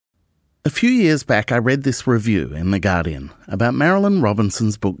A few years back, I read this review in The Guardian about Marilyn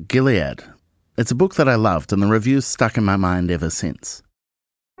Robinson's book Gilead. It's a book that I loved, and the review's stuck in my mind ever since.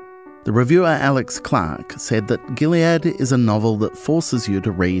 The reviewer Alex Clark said that Gilead is a novel that forces you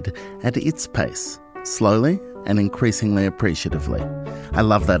to read at its pace, slowly and increasingly appreciatively. I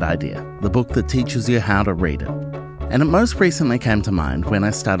love that idea, the book that teaches you how to read it. And it most recently came to mind when I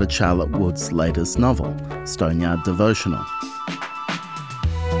started Charlotte Wood's latest novel, Stoneyard Devotional.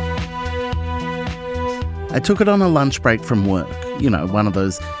 I took it on a lunch break from work, one of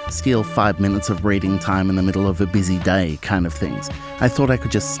those steal 5 minutes of reading time in the middle of a busy day kind of things. I thought I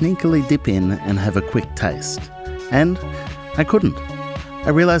could just sneakily dip in and have a quick taste. And I couldn't.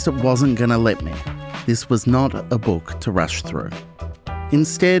 I realised it wasn't going to let me. This was not a book to rush through.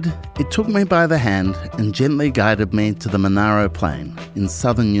 Instead, it took me by the hand and gently guided me to the Monaro Plain in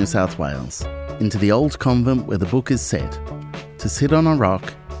southern New South Wales, into the old convent where the book is set, to sit on a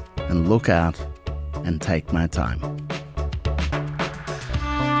rock and look out and take my time.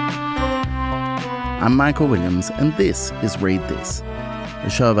 I'm Michael Williams, and this is Read This, a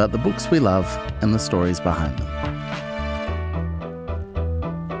show about the books we love and the stories behind them.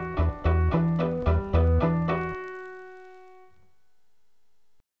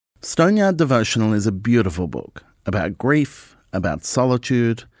 Stoneyard Devotional is a beautiful book about grief, about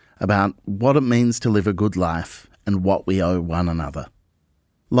solitude, about what it means to live a good life and what we owe one another.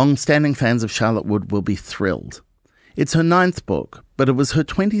 Long-standing fans of Charlotte Wood will be thrilled. It's her 9th book, but it was her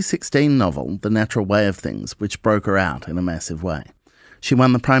 2016 novel, The Natural Way of Things, which broke her out in a massive way. She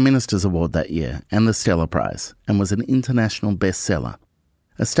won the Prime Minister's Award that year and the Stella Prize, and was an international bestseller.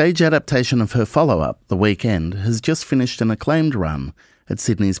 A stage adaptation of her follow-up, The Weekend, has just finished an acclaimed run at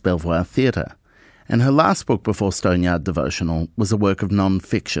Sydney's Belvoir Theatre, and her last book before Stoneyard Devotional was a work of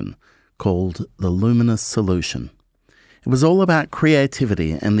non-fiction called The Luminous Solution. It was all about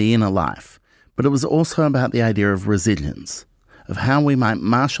creativity and the inner life, but it was also about the idea of resilience, of how we might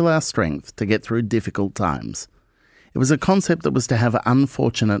marshal our strength to get through difficult times. It was a concept that was to have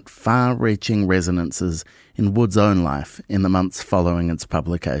unfortunate, far-reaching resonances in Wood's own life in the months following its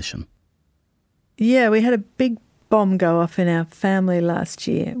publication. Yeah, we had a big bomb go off in our family last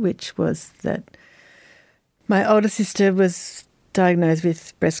year, which was that my older sister was diagnosed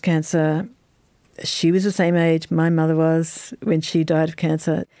with breast cancer. She was the same age my mother was when she died of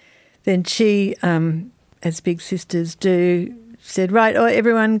cancer. Then she, as big sisters do, said, right,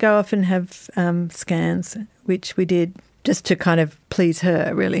 everyone go off and have scans, which we did just to kind of please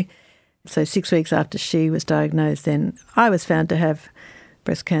her, really. So 6 weeks after she was diagnosed, then I was found to have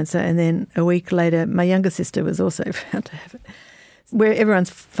breast cancer, and then a week later my younger sister was also found to have it, where everyone's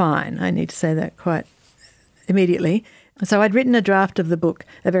fine. I need to say that quite immediately. So I'd written a draft of the book,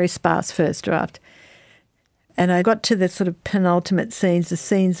 a very sparse first draft, and I got to the sort of penultimate scenes, the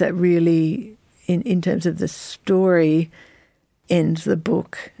scenes that really, in terms of the story, end the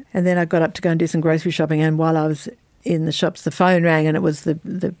book. And then I got up to go and do some grocery shopping, and while I was in the shops, the phone rang, and it was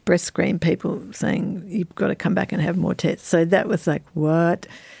the breast screen people saying, you've got to come back and have more tests. So that was like, what?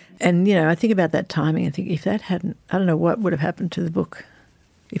 And, I think about that timing. I think if that hadn't, I don't know what would have happened to the book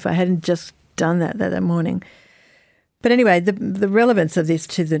if I hadn't just done that morning. But anyway, the relevance of this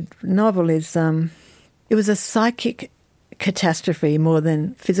to the novel is it was a psychic catastrophe more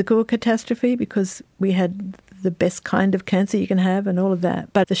than physical catastrophe, because we had the best kind of cancer you can have and all of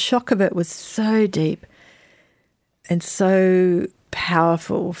that. But the shock of it was so deep and so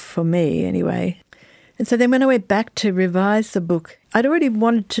powerful for me anyway. And so then when I went back to revise the book, I'd already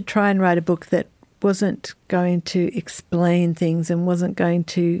wanted to try and write a book that wasn't going to explain things and wasn't going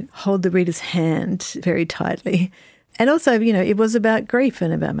to hold the reader's hand very tightly. And also, it was about grief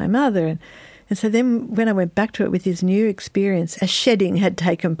and about my mother. And so then when I went back to it with this new experience, a shedding had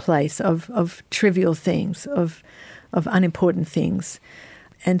taken place of trivial things, of unimportant things.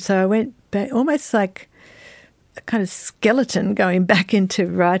 And so I went back almost like a kind of skeleton going back into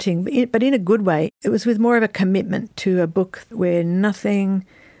writing, but in a good way. It was with more of a commitment to a book where nothing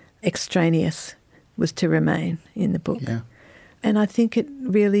extraneous was to remain in the book. Yeah. And I think it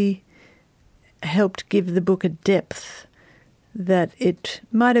really helped give the book a depth that it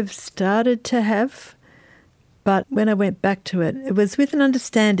might have started to have. But when I went back to it, it was with an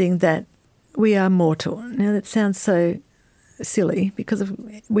understanding that we are mortal. Now, that sounds so silly because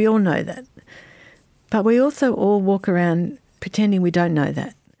we all know that. But we also all walk around pretending we don't know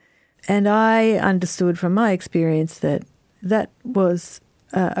that. And I understood from my experience that that was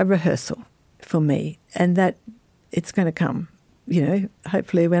a rehearsal for me, and that it's going to come,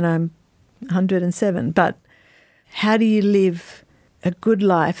 hopefully when I'm 107. But how do you live a good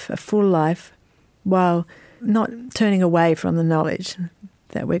life, a full life, while not turning away from the knowledge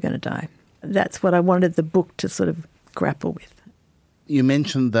that we're going to die. That's what I wanted the book to sort of grapple with. You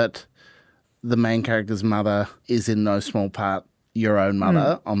mentioned that the main character's mother is in no small part your own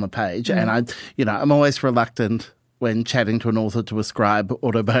mother on the page. And I'm always reluctant when chatting to an author to ascribe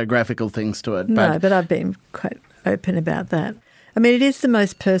autobiographical things to it. But I've been quite open about that. I mean, it is the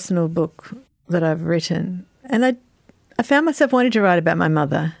most personal book that I've written. And I found myself wanting to write about my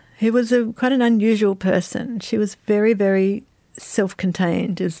mother, who was quite an unusual person. She was very, very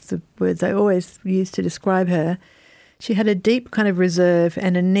self-contained, is the words I always use to describe her. She had a deep kind of reserve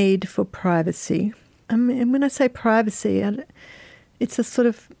and a need for privacy. I mean, and when I say privacy, it's a sort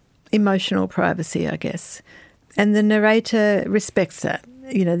of emotional privacy, I guess. And the narrator respects that.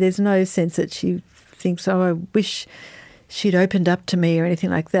 You know, there's no sense that she thinks, oh, I wish she'd opened up to me or anything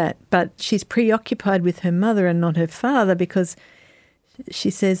like that. But she's preoccupied with her mother and not her father, because she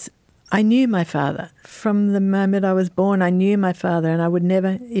says, I knew my father. From the moment I was born, I knew my father, and I would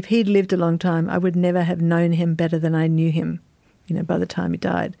never, if he'd lived a long time, I would never have known him better than I knew him, by the time he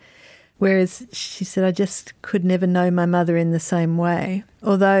died. Whereas she said, I just could never know my mother in the same way,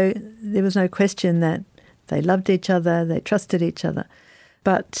 although there was no question that they loved each other, they trusted each other.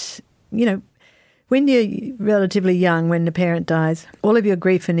 But, when you're relatively young, when the parent dies, all of your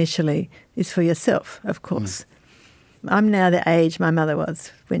grief initially is for yourself, of course. I'm now the age my mother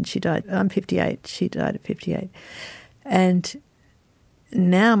was when she died. I'm 58. She died at 58. And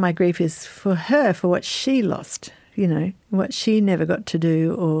now my grief is for her, for what she lost, what she never got to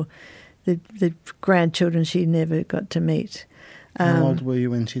do, or the grandchildren she never got to meet. How old were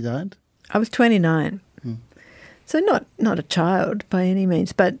you when she died? I was 29. So not a child by any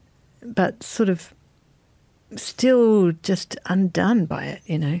means, but sort of still just undone by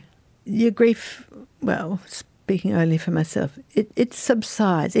it, Your grief, well, speaking only for myself, it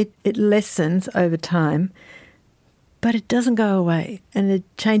subsides, it lessens over time, but it doesn't go away, and it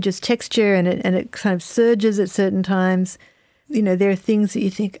changes texture, and it kind of surges at certain times. There are things that you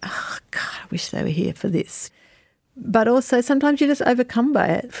think, oh, God, I wish they were here for this. But also sometimes you're just overcome by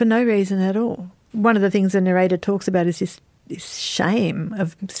it for no reason at all. One of the things the narrator talks about is this shame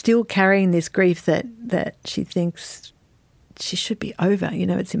of still carrying this grief that she thinks she should be over.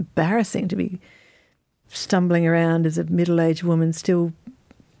 It's embarrassing to be stumbling around as a middle-aged woman still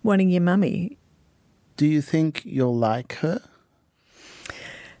wanting your mummy. Do you think you're like her?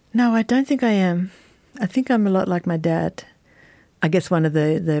 No, I don't think I am. I think I'm a lot like my dad. I guess one of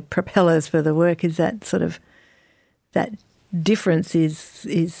the propellers for the work is that sort of, that difference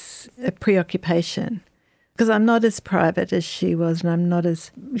is a preoccupation. Because I'm not as private as she was, and I'm not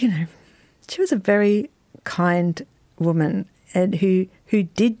as, she was a very kind woman, and who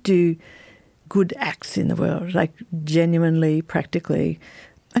did do good acts in the world, like genuinely, practically.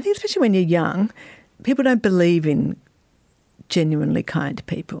 I think especially when you're young, people don't believe in genuinely kind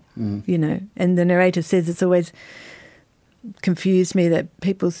people, And the narrator says it's always confused me that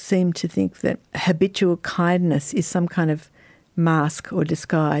people seem to think that habitual kindness is some kind of mask or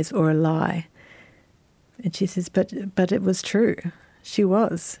disguise or a lie. And she says, but it was true. She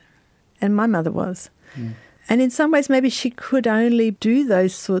was. And my mother was. And in some ways maybe she could only do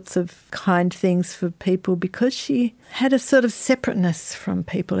those sorts of kind things for people because she had a sort of separateness from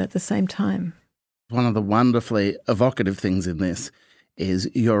people at the same time. One of the wonderfully evocative things in this is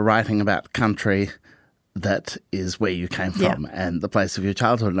you're writing about country that is where you came from and the place of your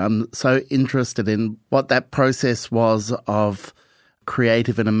childhood. And I'm so interested in what that process was of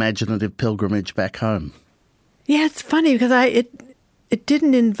creative and imaginative pilgrimage back home. Yeah, it's funny because it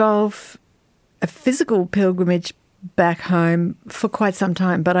didn't involve a physical pilgrimage back home for quite some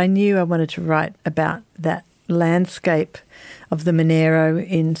time, but I knew I wanted to write about that landscape of the Monero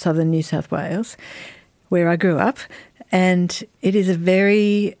in southern New South Wales, where I grew up. And it is a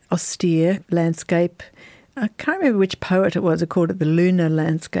very austere landscape. I can't remember which poet it was who called it the lunar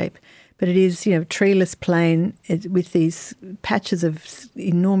landscape, but it is, treeless plain with these patches of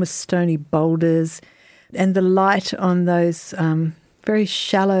enormous stony boulders, and the light on those very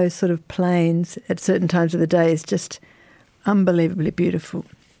shallow sort of plains at certain times of the day is just unbelievably beautiful.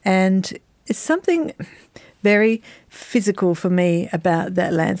 And it's something very physical for me about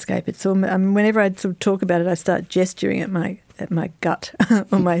that landscape. It's whenever I sort of talk about it, I start gesturing at my gut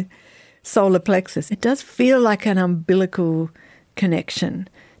or my solar plexus. It does feel like an umbilical connection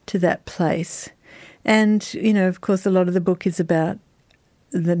to that place. And, of course, a lot of the book is about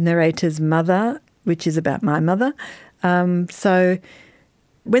the narrator's mother, which is about my mother. So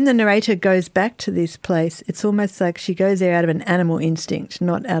when the narrator goes back to this place, it's almost like she goes there out of an animal instinct,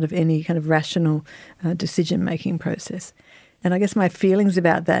 not out of any kind of rational decision-making process. And I guess my feelings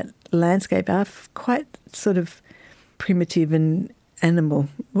about that landscape are quite sort of primitive and animal,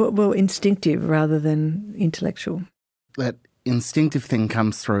 well, instinctive rather than intellectual. That instinctive thing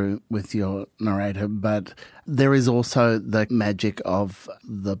comes through with your narrator, but there is also the magic of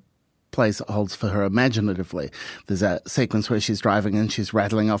the place it holds for her imaginatively. There's a sequence where she's driving and she's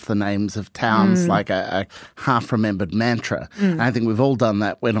rattling off the names of towns like a half-remembered mantra. I think we've all done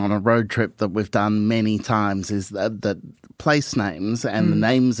that when on a road trip that we've done many times, is that place names and the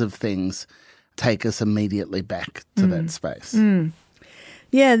names of things take us immediately back to that space.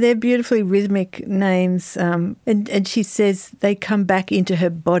 Yeah, they're beautifully rhythmic names. And she says they come back into her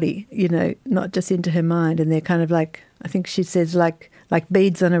body, not just into her mind. And they're kind of like, I think she says like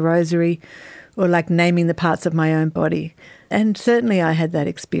beads on a rosary, or like naming the parts of my own body. And certainly I had that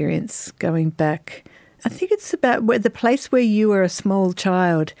experience going back. I think it's about the place where you were a small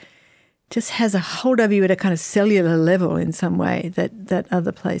child just has a hold of you at a kind of cellular level in some way that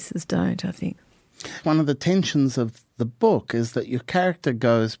other places don't, I think. One of the tensions of the book is that your character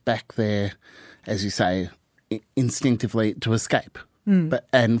goes back there, as you say, instinctively to escape,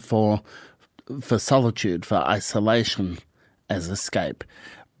 and for solitude, for isolation as escape.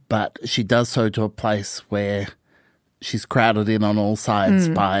 But she does so to a place where she's crowded in on all sides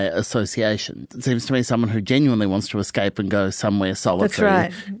by association. It seems to me someone who genuinely wants to escape and go somewhere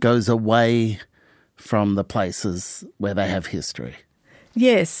solitary goes away from the places where they have history.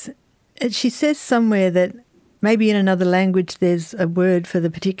 Yes. She says somewhere that maybe in another language there's a word for the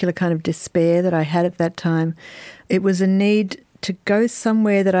particular kind of despair that I had at that time. It was a need to go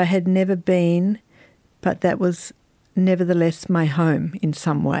somewhere that I had never been, but that was nevertheless my home in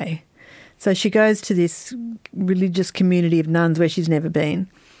some way. So she goes to this religious community of nuns where she's never been,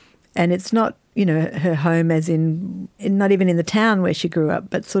 and it's not, her home as in not even in the town where she grew up,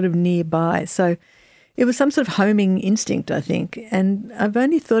 but sort of nearby. So it was some sort of homing instinct, I think. And I've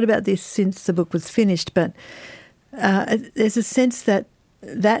only thought about this since the book was finished, but there's a sense that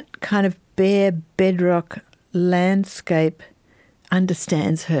kind of bare bedrock landscape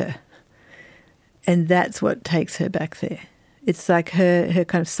understands her. And that's what takes her back there. It's like her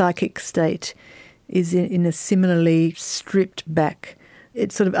kind of psychic state is in a similarly stripped back.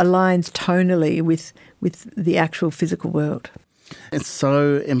 It sort of aligns tonally with the actual physical world. It's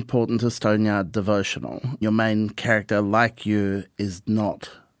so important to Stoneyard devotional. Your main character, like you, is not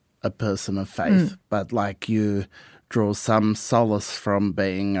a person of faith, but like you, draws some solace from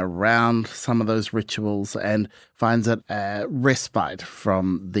being around some of those rituals and finds it a respite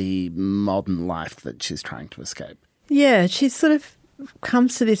from the modern life that she's trying to escape. Yeah, she sort of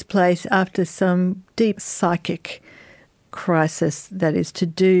comes to this place after some deep psychic crisis that is to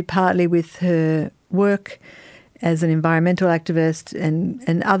do partly with her work as an environmental activist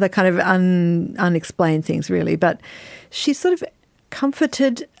and other kind of unexplained things, really. But she's sort of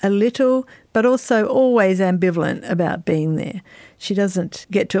comforted a little, but also always ambivalent about being there. She doesn't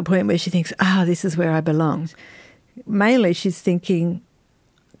get to a point where she thinks, this is where I belong. Mainly she's thinking,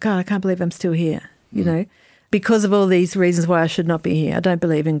 God, I can't believe I'm still here, because of all these reasons why I should not be here. I don't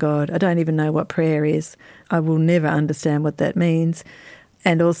believe in God. I don't even know what prayer is. I will never understand what that means.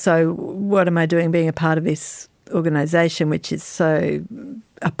 And also, what am I doing being a part of this organisation, which is so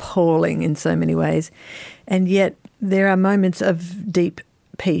appalling in so many ways? And yet there are moments of deep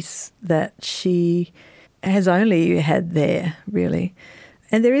peace that she has only had there, really.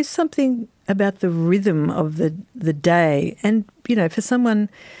 And there is something about the rhythm of the day. And, for someone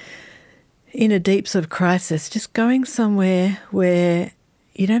in a deep sort of crisis, just going somewhere where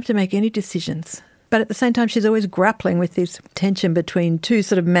you don't have to make any decisions. But at the same time, she's always grappling with this tension between two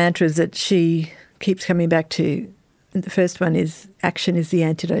sort of mantras that she keeps coming back to. The first one is action is the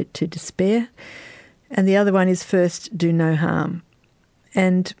antidote to despair. And the other one is first do no harm.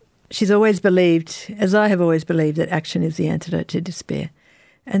 And she's always believed, as I have always believed, that action is the antidote to despair.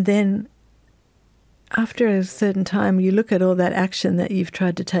 And then after a certain time, you look at all that action that you've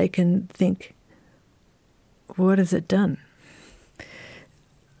tried to take and think, what has it done?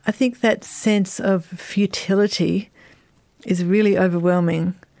 I think that sense of futility is really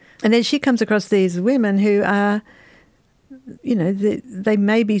overwhelming. And then she comes across these women who are, they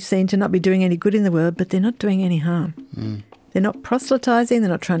may be seen to not be doing any good in the world, but they're not doing any harm. They're not proselytising, they're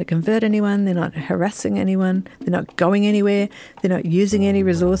not trying to convert anyone, they're not harassing anyone, they're not going anywhere, they're not using any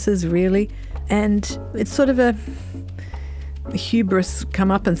resources, really. And it's sort of a hubris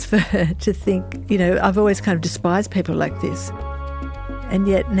comeuppance for her to think, I've always kind of despised people like this. And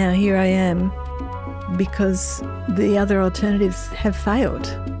yet now here I am because the other alternatives have failed.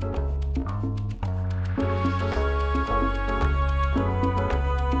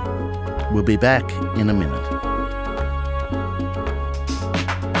 We'll be back in a minute.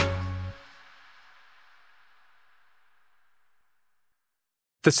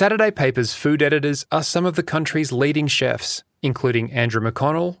 The Saturday paper's food editors are some of the country's leading chefs, including Andrew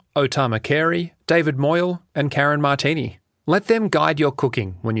McConnell, Otama Carey, David Moyle, and Karen Martini. Let them guide your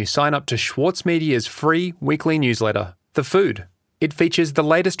cooking when you sign up to Schwartz Media's free weekly newsletter, The Food. It features the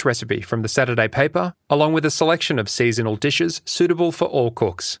latest recipe from the Saturday paper, along with a selection of seasonal dishes suitable for all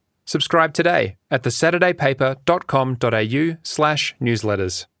cooks. Subscribe today at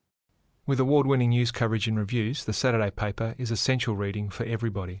thesaturdaypaper.com.au/newsletters. With award-winning news coverage and reviews, the Saturday paper is essential reading for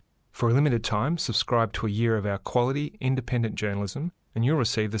everybody. For a limited time, subscribe to a year of our quality, independent journalism, and you'll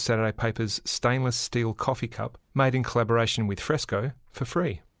receive the Saturday paper's stainless steel coffee cup, made in collaboration with Fresco, for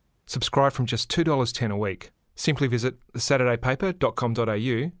free. Subscribe from just $2.10 a week. Simply visit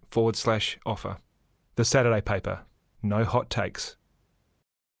thesaturdaypaper.com.au/offer. The Saturday Paper. No hot takes.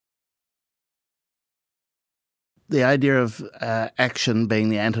 The idea of action being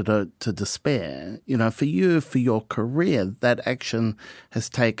the antidote to despair, for you, for your career, that action has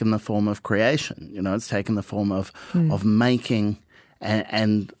taken the form of creation. It's taken the form of making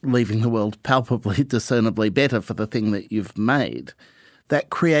and leaving the world palpably, discernibly better for the thing that you've made. That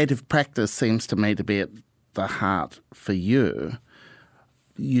creative practice seems to me to be at the heart for you.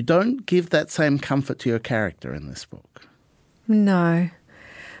 You don't give that same comfort to your character in this book. No.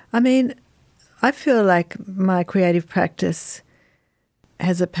 I mean, I feel like my creative practice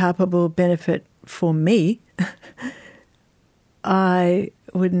has a palpable benefit for me. I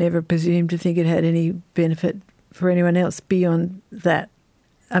would never presume to think it had any benefit for anyone else beyond that.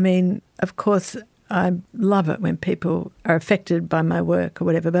 I mean, of course, I love it when people are affected by my work or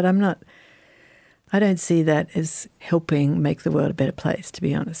whatever, but I don't see that as helping make the world a better place, to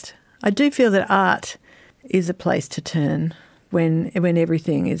be honest. I do feel that art is a place to turn when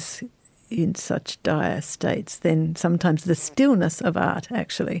everything is in such dire states. Then sometimes the stillness of art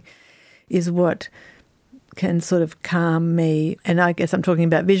actually is what can sort of calm me. And I guess I'm talking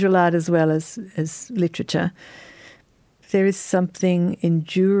about visual art as well as literature. There is something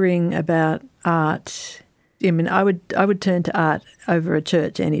enduring about art. I mean, I would turn to art over a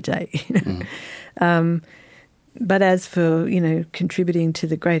church any day. But as for, contributing to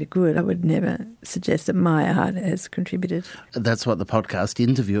the greater good, I would never suggest that my art has contributed. That's what the podcast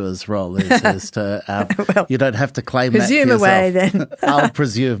interviewer's role is to, well, you don't have to claim that for yourself. Presume away then. I'll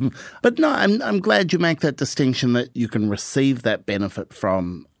presume. But no, I'm glad you make that distinction that you can receive that benefit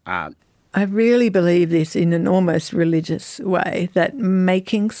from art. I really believe this in an almost religious way, that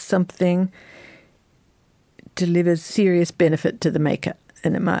making something delivers serious benefit to the maker.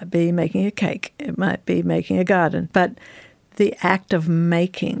 And it might be making a cake, it might be making a garden, but the act of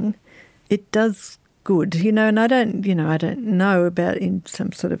making, it does good, and I don't know about in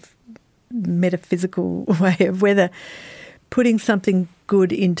some sort of metaphysical way of whether putting something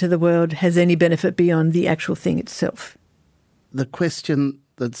good into the world has any benefit beyond the actual thing itself. The question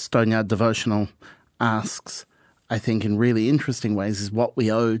that Stoneyard Devotional asks, I think in really interesting ways, is what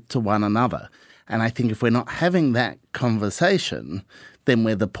we owe to one another. And I think if we're not having that conversation, then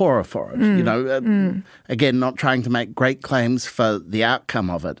we're the poorer for it. Again, not trying to make great claims for the outcome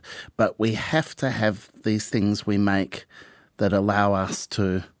of it, but we have to have these things we make that allow us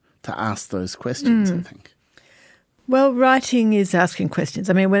to ask those questions, I think. Well, writing is asking questions.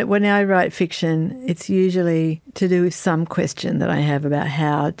 I mean, when I write fiction, it's usually to do with some question that I have about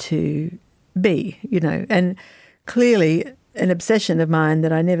how to be, and clearly an obsession of mine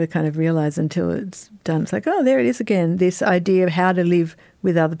that I never kind of realise until it's done. It's like, oh, there it is again, this idea of how to live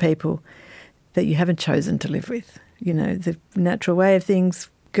with other people that you haven't chosen to live with. The natural way of things,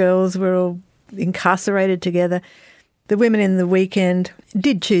 girls were all incarcerated together. The women in The Weekend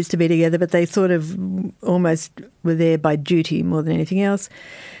did choose to be together, but they sort of almost were there by duty more than anything else.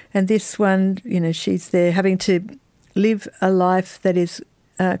 And this one, she's there having to live a life that is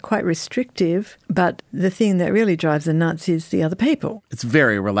quite restrictive, but the thing that really drives her nuts is the other people. It's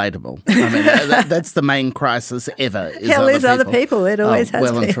very relatable. I mean, that's the main crisis ever. Hell is other people. It always has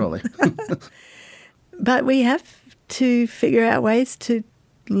well been. And truly. But we have to figure out ways to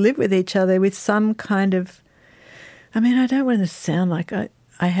live with each other with some kind of... I mean, I don't want to sound like I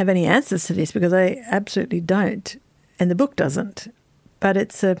have any answers to this, because I absolutely don't, and the book doesn't. But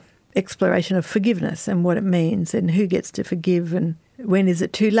it's an exploration of forgiveness and what it means and who gets to forgive and when is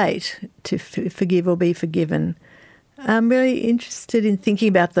it too late to forgive or be forgiven. I'm really interested in thinking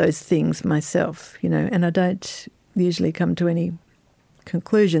about those things myself, and I don't usually come to any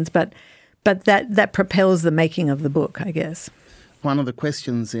conclusions, but that propels the making of the book, I guess. One of the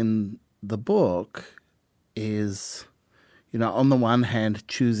questions in the book is, on the one hand,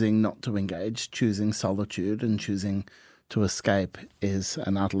 choosing not to engage, choosing solitude and choosing to escape is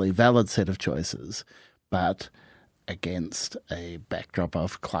an utterly valid set of choices, but against a backdrop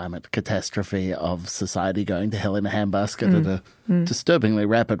of climate catastrophe, of society going to hell in a handbasket at a disturbingly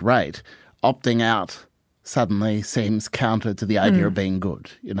rapid rate, opting out suddenly seems counter to the idea of being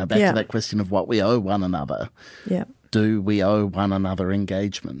good. Back to that question of what we owe one another. Yeah. Do we owe one another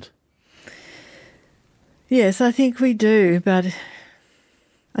engagement? Yes, I think we do, but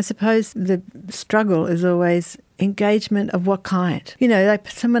I suppose the struggle is always engagement of what kind. Like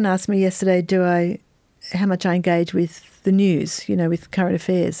someone asked me yesterday, how much I engage with the news, with current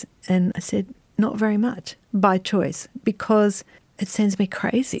affairs. And I said, not very much, by choice, because it sends me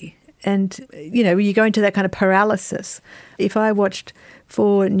crazy. And, you go into that kind of paralysis. If I watched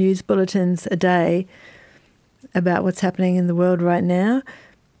 4 news bulletins a day about what's happening in the world right now,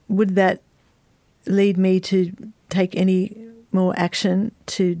 would that lead me to take any more action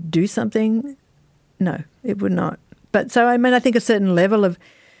to do something? No, it would not. But so, I think a certain level of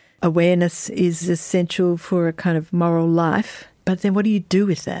awareness is essential for a kind of moral life. But then what do you do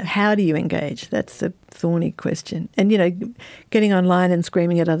with that? How do you engage? That's the thorny question. And, getting online and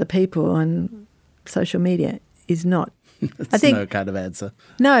screaming at other people on social media is not. It's no kind of answer.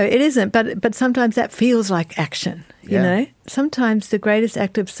 No, it isn't. But sometimes that feels like action, you know? Sometimes the greatest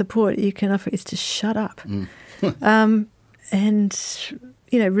act of support you can offer is to shut up. And,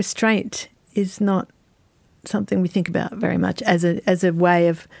 restraint is not something we think about very much as a way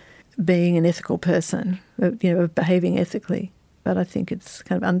of being an ethical person, of behaving ethically. But I think it's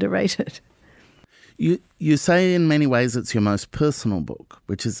kind of underrated. You say in many ways it's your most personal book,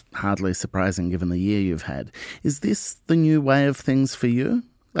 which is hardly surprising given the year you've had. Is this the new way of things for you?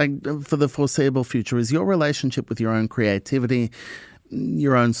 Like, for the foreseeable future, is your relationship with your own creativity,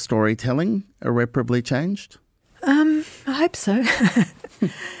 your own storytelling irreparably changed? I hope so.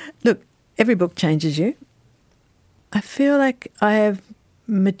 Look, every book changes you. I feel like I have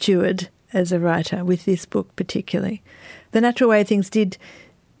matured as a writer with this book particularly. The Natural Way of Things did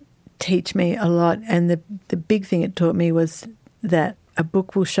teach me a lot, and the big thing it taught me was that a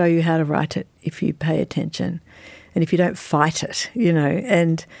book will show you how to write it if you pay attention and if you don't fight it,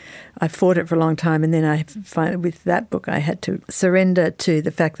 And I fought it for a long time, and then with that book I had to surrender to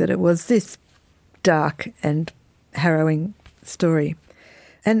the fact that it was this dark and harrowing story.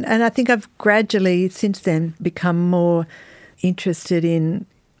 And I think I've gradually since then become more interested in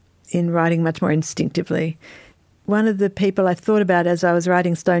writing much more instinctively. One of the people I thought about as I was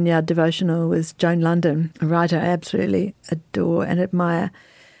writing Stoneyard Devotional was Joan London, a writer I absolutely adore and admire.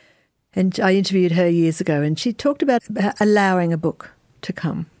 And I interviewed her years ago, and she talked about allowing a book to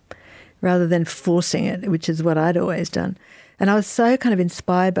come rather than forcing it, which is what I'd always done. And I was so kind of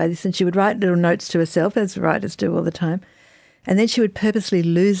inspired by this, and she would write little notes to herself, as writers do all the time, and then she would purposely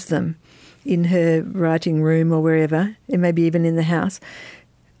lose them in her writing room or wherever, and maybe even in the house.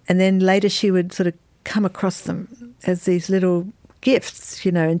 And then later she would sort of come across them as these little gifts,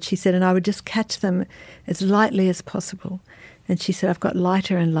 and she said, and I would just catch them as lightly as possible. And she said, I've got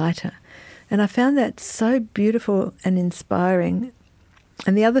lighter and lighter. And I found that so beautiful and inspiring.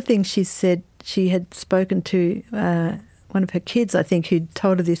 And the other thing she said, she had spoken to one of her kids, I think, who'd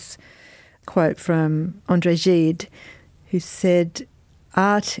told her this quote from André Gide, who said,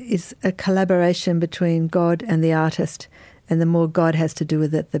 art is a collaboration between God and the artist, and the more God has to do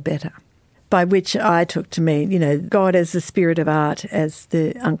with it, the better. By which I took to mean, God as the spirit of art, as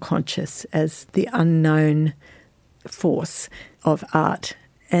the unconscious, as the unknown force of art.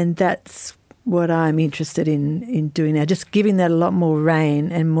 And that's what I'm interested in doing now, just giving that a lot more rein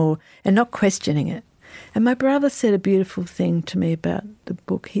and not questioning it. And my brother said a beautiful thing to me about the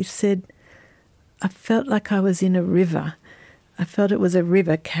book. He said, I felt like I was in a river. I felt it was a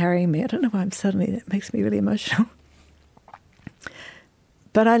river carrying me. I don't know why that makes me really emotional.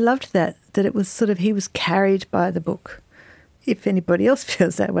 But I loved that it was sort of, he was carried by the book. If anybody else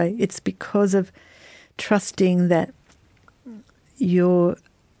feels that way, it's because of trusting that your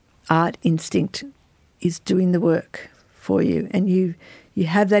art instinct is doing the work for you, and you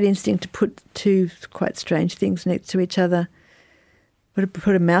have that instinct to put two quite strange things next to each other,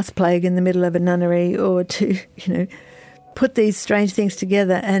 put a mouse plague in the middle of a nunnery, or to, put these strange things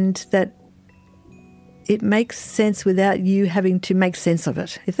together, and that it makes sense without you having to make sense of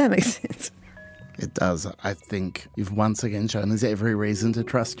it, if that makes sense. It does. I think you've once again shown us every reason to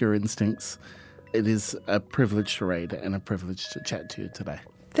trust your instincts. It is a privilege to read and a privilege to chat to you today.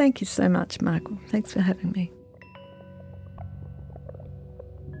 Thank you so much, Michael. Thanks for having me.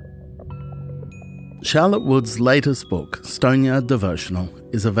 Charlotte Wood's latest book, Stoneyard Devotional,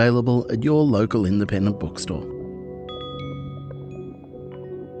 is available at your local independent bookstore.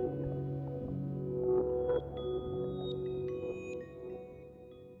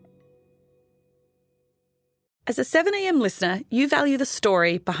 As a 7am listener, you value the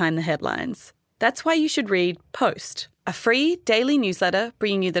story behind the headlines. That's why you should read Post, a free daily newsletter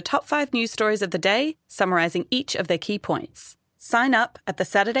bringing you the top 5 news stories of the day, summarising each of their key points. Sign up at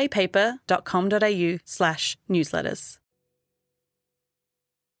thesaturdaypaper.com.au/newsletters.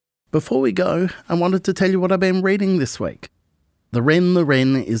 Before we go, I wanted to tell you what I've been reading this week. The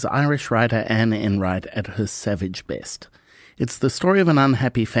Wren is Irish writer Anne Enright at her savage best. It's the story of an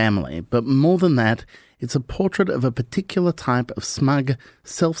unhappy family, but more than that, it's a portrait of a particular type of smug,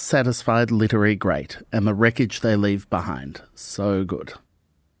 self-satisfied literary great and the wreckage they leave behind. So good.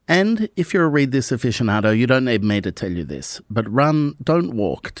 And if you're a Read This aficionado, you don't need me to tell you this, but don't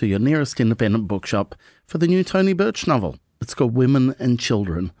walk to your nearest independent bookshop for the new Tony Birch novel. It's called Women and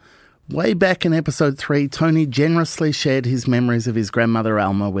Children. Way back in episode 3, Tony generously shared his memories of his grandmother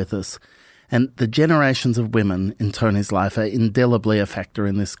Alma with us, and the generations of women in Tony's life are indelibly a factor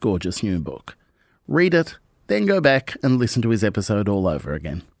in this gorgeous new book. Read it, then go back and listen to his episode all over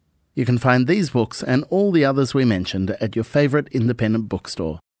again. You can find these books and all the others we mentioned at your favourite independent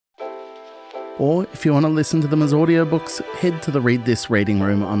bookstore. Or if you want to listen to them as audiobooks, head to the Read This reading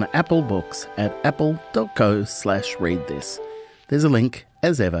room on Apple Books at apple.co/readthis. There's a link,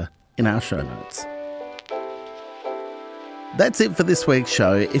 as ever, in our show notes. That's it for this week's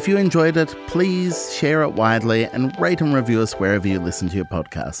show. If you enjoyed it, please share it widely and rate and review us wherever you listen to your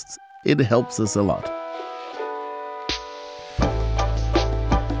podcasts. It helps us a lot.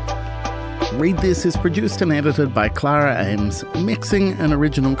 Read This is produced and edited by Clara Ames, mixing and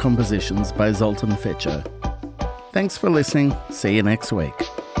original compositions by Zoltan Fetcher. Thanks for listening. See you next week.